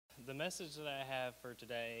the message that I have for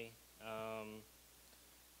today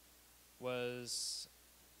was,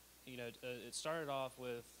 it started off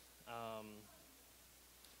with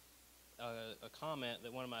a comment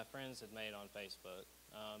that one of my friends had made on Facebook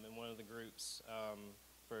in one of the groups,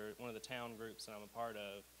 for one of the town groups that I'm a part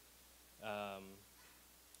of.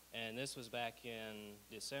 And this was back in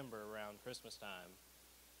December around Christmas time.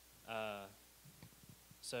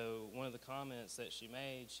 So one of the comments that she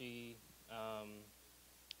made, she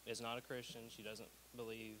is not a Christian. She doesn't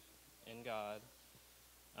believe in God.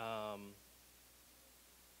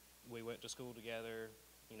 We went to school together,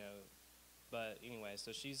 but anyway,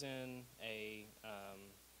 so she's in a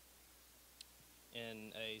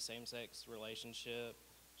same-sex relationship.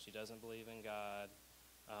 She doesn't believe in God.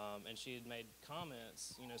 And she had made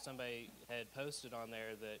comments, somebody had posted on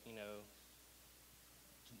there that,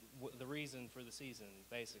 the reason for the season,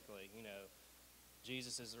 basically,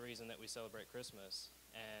 Jesus is the reason that we celebrate Christmas.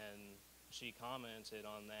 And she commented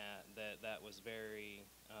on that was very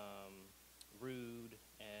rude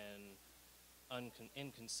and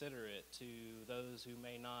inconsiderate to those who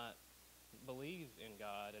may not believe in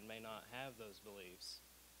God and may not have those beliefs.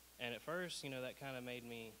 And at first, that kind of made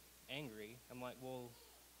me angry. I'm like, well,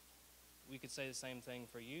 we could say the same thing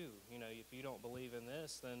for you. If you don't believe in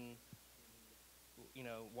this, then,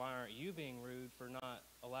 why aren't you being rude for not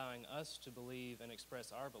allowing us to believe and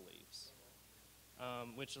express our beliefs?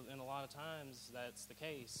 Which, in a lot of times, that's the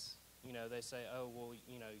case. They say, oh, well,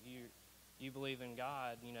 you believe in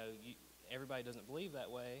God. Everybody doesn't believe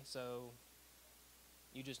that way, so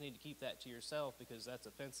you just need to keep that to yourself because that's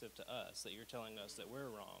offensive to us, that you're telling us that we're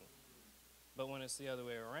wrong. But when it's the other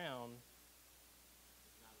way around,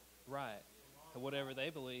 right, whatever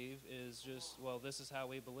they believe is just, well, this is how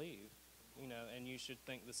we believe, and you should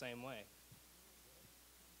think the same way.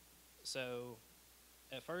 So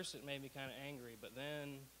at first it made me kind of angry, but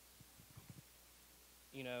then,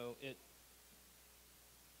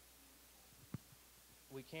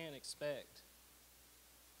 we can't expect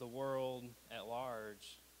the world at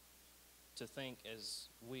large to think as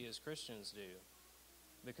we as Christians do,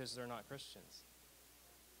 because they're not Christians.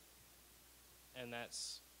 And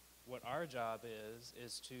that's what our job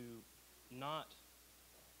is to not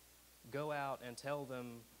go out and tell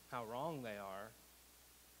them how wrong they are.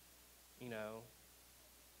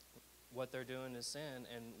 What they're doing is sin,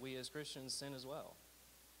 and we as Christians sin as well.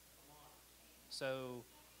 So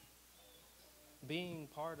being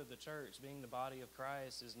part of the church, being the body of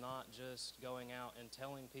Christ, is not just going out and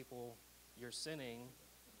telling people you're sinning,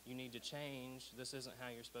 you need to change, this isn't how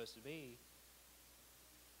you're supposed to be.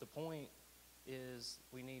 The point is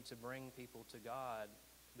we need to bring people to God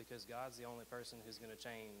because God's the only person who's going to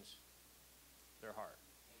change their heart.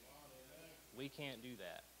 We can't do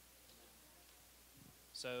that.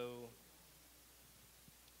 So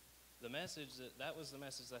the message that was the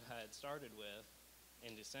message that I had started with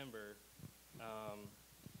in December.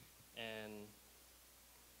 And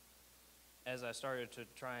as I started to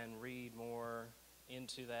try and read more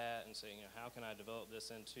into that and say, how can I develop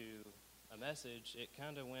this into a message, it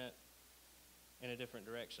kind of went in a different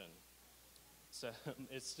direction. So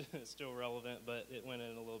it's still relevant, but it went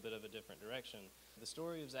in a little bit of a different direction. The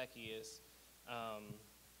story of Zacchaeus,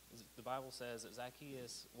 the Bible says that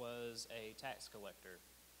Zacchaeus was a tax collector,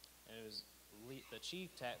 and it was the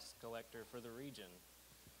chief tax collector for the region.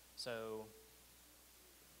 So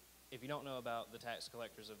if you don't know about the tax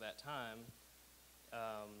collectors of that time,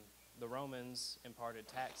 the Romans imparted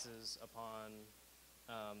taxes upon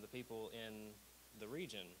the people in the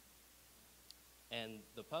region. And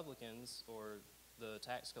the publicans, or the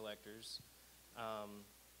tax collectors,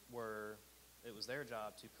 it was their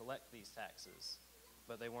job to collect these taxes.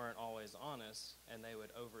 But they weren't always honest, and they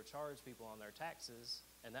would overcharge people on their taxes,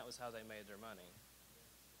 and that was how they made their money.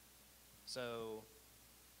 So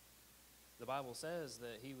the Bible says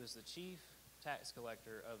that he was the chief tax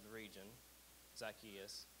collector of the region,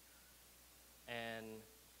 Zacchaeus, and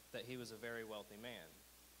that he was a very wealthy man.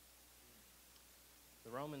 The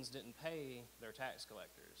Romans didn't pay their tax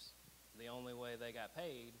collectors. The only way they got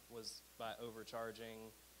paid was by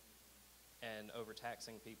overcharging and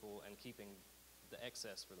overtaxing people and keeping the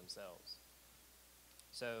excess for themselves.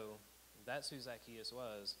 So that's who Zacchaeus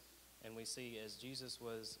was. And we see as Jesus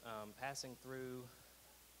was passing through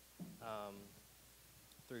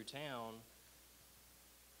town,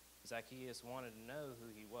 Zacchaeus wanted to know who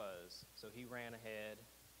he was. So he ran ahead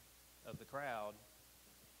of the crowd,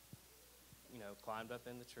 climbed up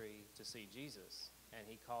in the tree to see Jesus. And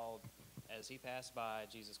he called, as he passed by,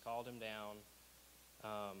 Jesus called him down,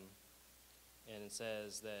 and it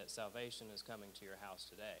says that salvation is coming to your house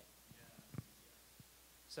today.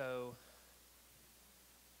 So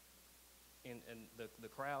and the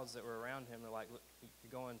crowds that were around him are like, look,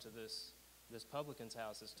 you're going to this publican's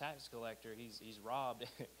house, this tax collector. He's robbed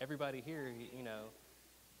everybody here,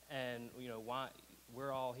 and why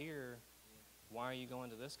we're all here. Why are you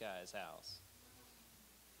going to this guy's house?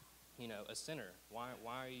 A sinner. Why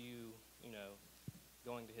are you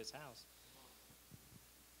going to his house?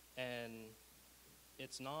 And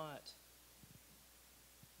it's not.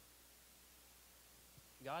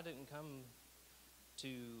 God didn't come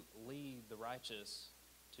to lead the righteous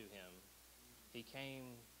to him. He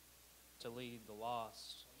came to lead the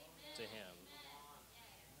lost to him.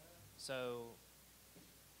 So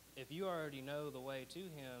if you already know the way to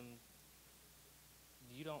him,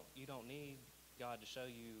 you don't need God to show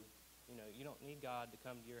you, you don't need God to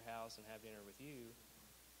come to your house and have dinner with you.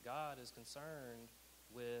 God is concerned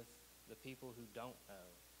with the people who don't know.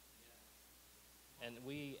 And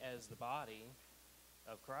we, as the body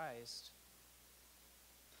of Christ,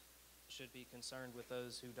 should be concerned with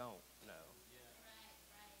those who don't know.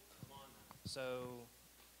 So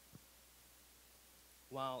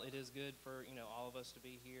while it is good for all of us to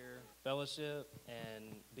be here, fellowship,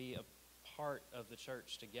 and be a part of the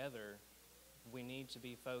church together, we need to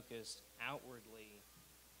be focused outwardly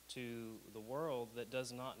to the world that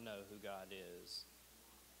does not know who God is,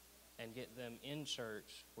 and get them in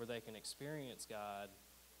church where they can experience God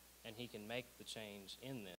and he can make the change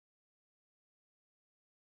in them.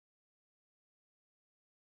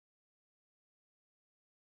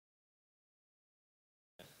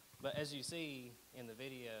 But as you see in the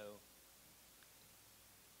video,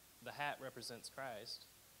 the hat represents Christ.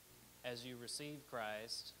 As you receive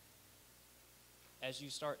Christ, as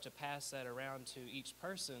you start to pass that around to each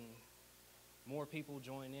person, more people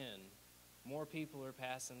join in. More people are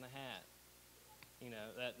passing the hat.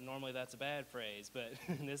 Normally that's a bad phrase, but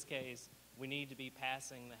in this case, we need to be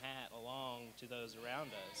passing the hat along to those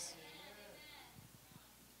around us.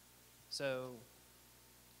 So,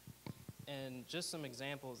 and just some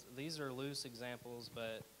examples. These are loose examples,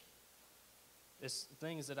 but it's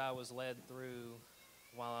things that I was led through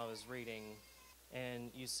while I was reading.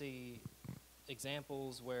 And you see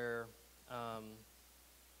examples where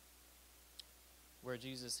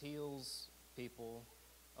Jesus heals people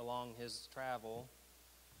along his travel,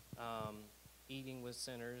 eating with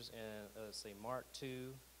sinners. And let's see, Mark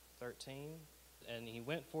 2:13. And he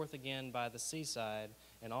went forth again by the seaside,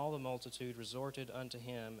 and all the multitude resorted unto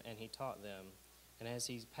him, and he taught them. And as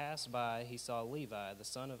he passed by, he saw Levi, the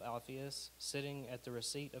son of Alphaeus, sitting at the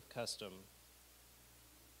receipt of custom.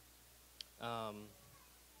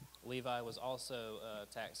 Levi was also a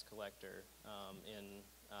tax collector in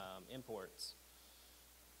imports.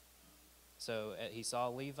 So he saw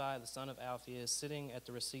Levi, the son of Alphaeus, sitting at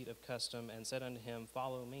the receipt of custom, and said unto him,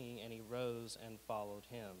 Follow me. And he rose and followed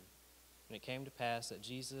him. And it came to pass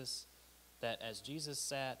that as Jesus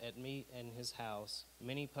sat at meat in his house,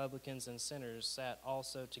 many publicans and sinners sat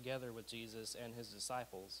also together with Jesus and his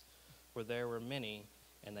disciples, for there were many,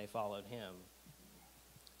 and they followed him.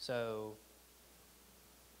 So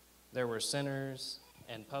there were sinners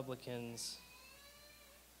and publicans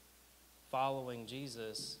following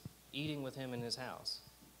Jesus, eating with him in his house.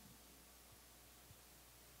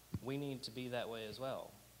 We need to be that way as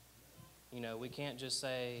well. We can't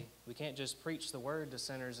just preach the word to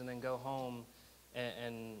sinners and then go home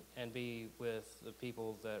and be with the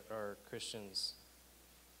people that are Christians.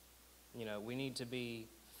 We need to be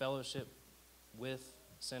fellowship with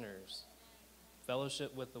sinners,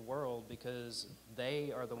 fellowship with the world, because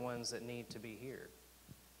they are the ones that need to be here.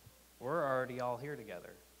 We're already all here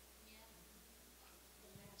together.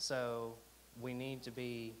 So we need to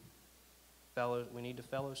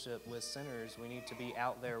fellowship with sinners. We need to be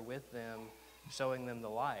out there with them, showing them the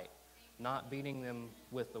light, not beating them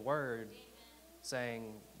with the word,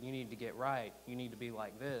 saying, you need to get right, you need to be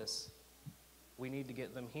like this. We need to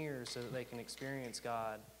get them here so that they can experience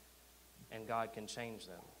God and God can change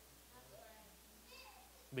them.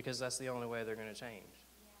 Because that's the only way they're going to change.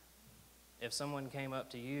 If someone came up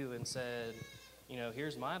to you and said,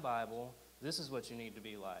 here's my Bible, this is what you need to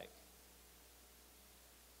be like,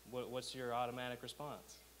 what's your automatic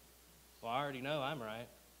response? Well, I already know I'm right.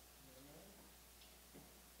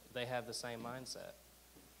 They have the same mindset.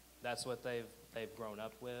 That's what they've grown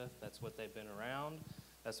up with. That's what they've been around.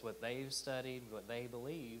 That's what they've studied, what they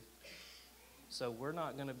believe. So we're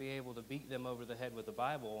not going to be able to beat them over the head with the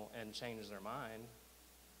Bible and change their mind.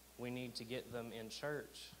 We need to get them in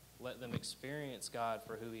church, let them experience God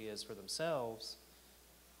for who he is for themselves,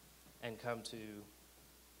 and come to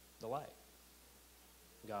the light.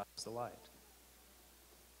 God is the light.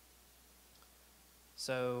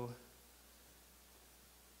 So,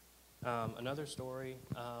 another story,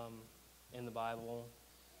 in the Bible.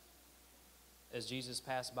 As he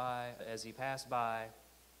passed by,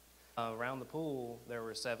 around the pool, there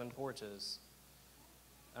were 7 porches,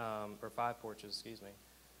 or 5 porches, excuse me.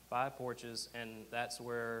 5 porches, and that's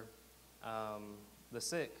where the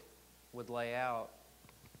sick would lay out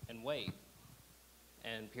and wait.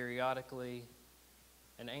 And periodically,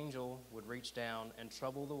 an angel would reach down and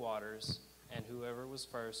trouble the waters, and whoever was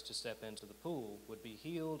first to step into the pool would be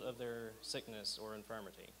healed of their sickness or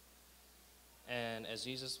infirmity. And as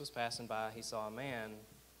Jesus was passing by, he saw a man,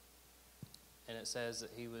 and it says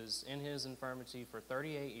that he was in his infirmity for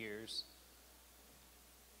 38 years.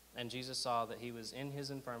 And Jesus saw that he was in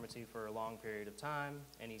his infirmity for a long period of time,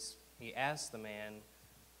 and he asked the man,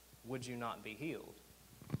 "Would you not be healed?"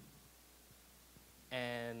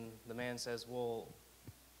 And the man says, "Well,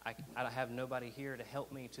 I have nobody here to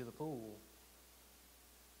help me to the pool.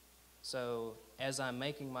 So as I'm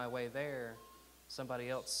making my way there, somebody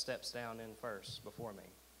else steps down in first before me."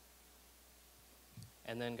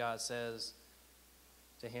 And then God says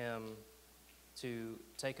to him to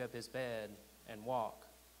take up his bed and walk,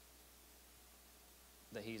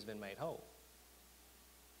 that he's been made whole.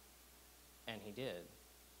 And he did.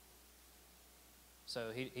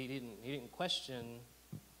 So he didn't question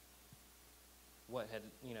what had,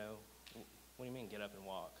 what do you mean get up and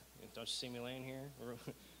walk? Don't you see me laying here?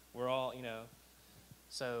 We're all,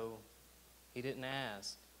 So he didn't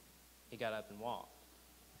ask. He got up and walked.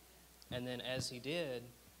 And then as he did,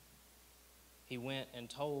 he went and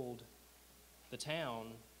told the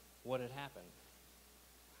town what had happened.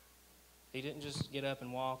 He didn't just get up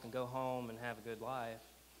and walk and go home and have a good life.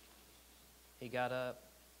 He got up,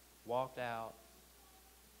 walked out,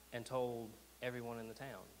 and told everyone in the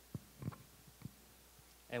town.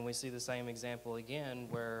 And we see the same example again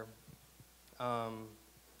where I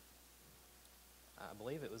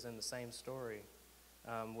believe it was in the same story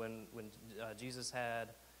when Jesus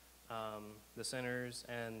had the sinners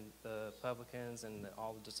and the publicans and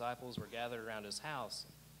all the disciples were gathered around his house,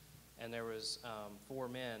 and there was 4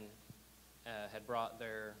 men had brought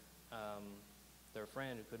their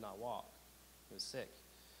friend who could not walk, who was sick,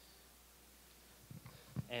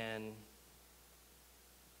 and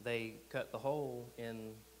they cut the hole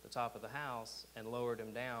in the top of the house and lowered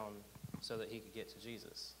him down so that he could get to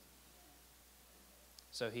Jesus.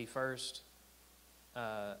 So he first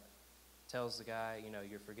tells the guy,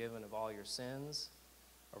 you're forgiven of all your sins.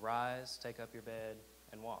 Arise, take up your bed,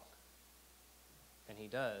 and walk. And he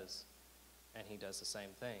does. And he does the same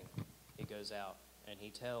thing. He goes out and he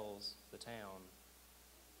tells the town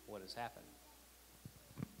what has happened.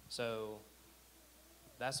 So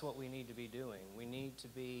that's what we need to be doing. We need to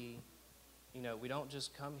be, we don't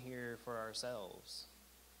just come here for ourselves.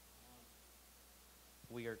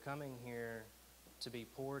 We are coming here to be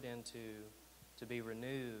poured into, to be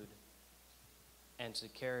renewed, and to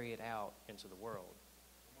carry it out into the world.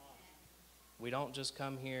 We don't just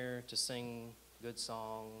come here to sing good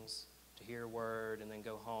songs, to hear a word, and then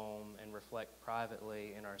go home and reflect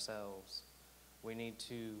privately in ourselves. We need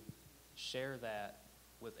to share that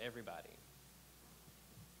with everybody.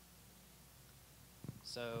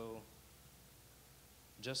 So,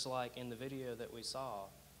 just like in the video that we saw,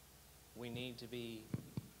 we need to be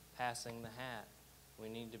passing the hat. We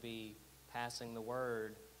need to be passing the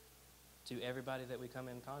word to everybody that we come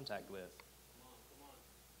in contact with. Come on.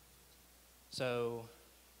 So,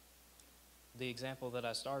 the example that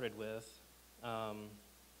I started with, one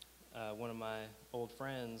of my old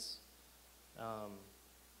friends,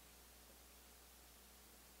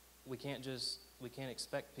 we can't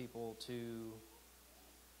expect people to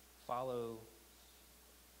follow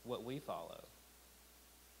what we follow.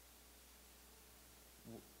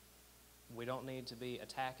 We don't need to be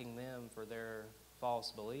attacking them for their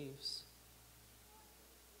false beliefs.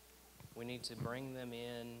 We need to bring them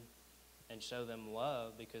in and show them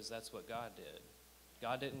love, because that's what God did.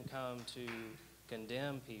 God didn't come to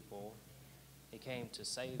condemn people. He came to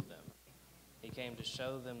save them. He came to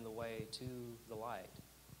show them the way to the light.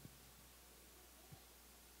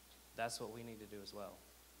 That's what we need to do as well.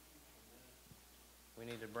 We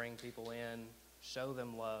need to bring people in, show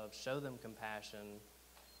them love, show them compassion,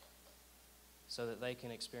 so that they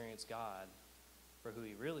can experience God for who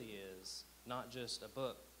he really is, not just a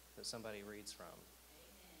book that somebody reads from.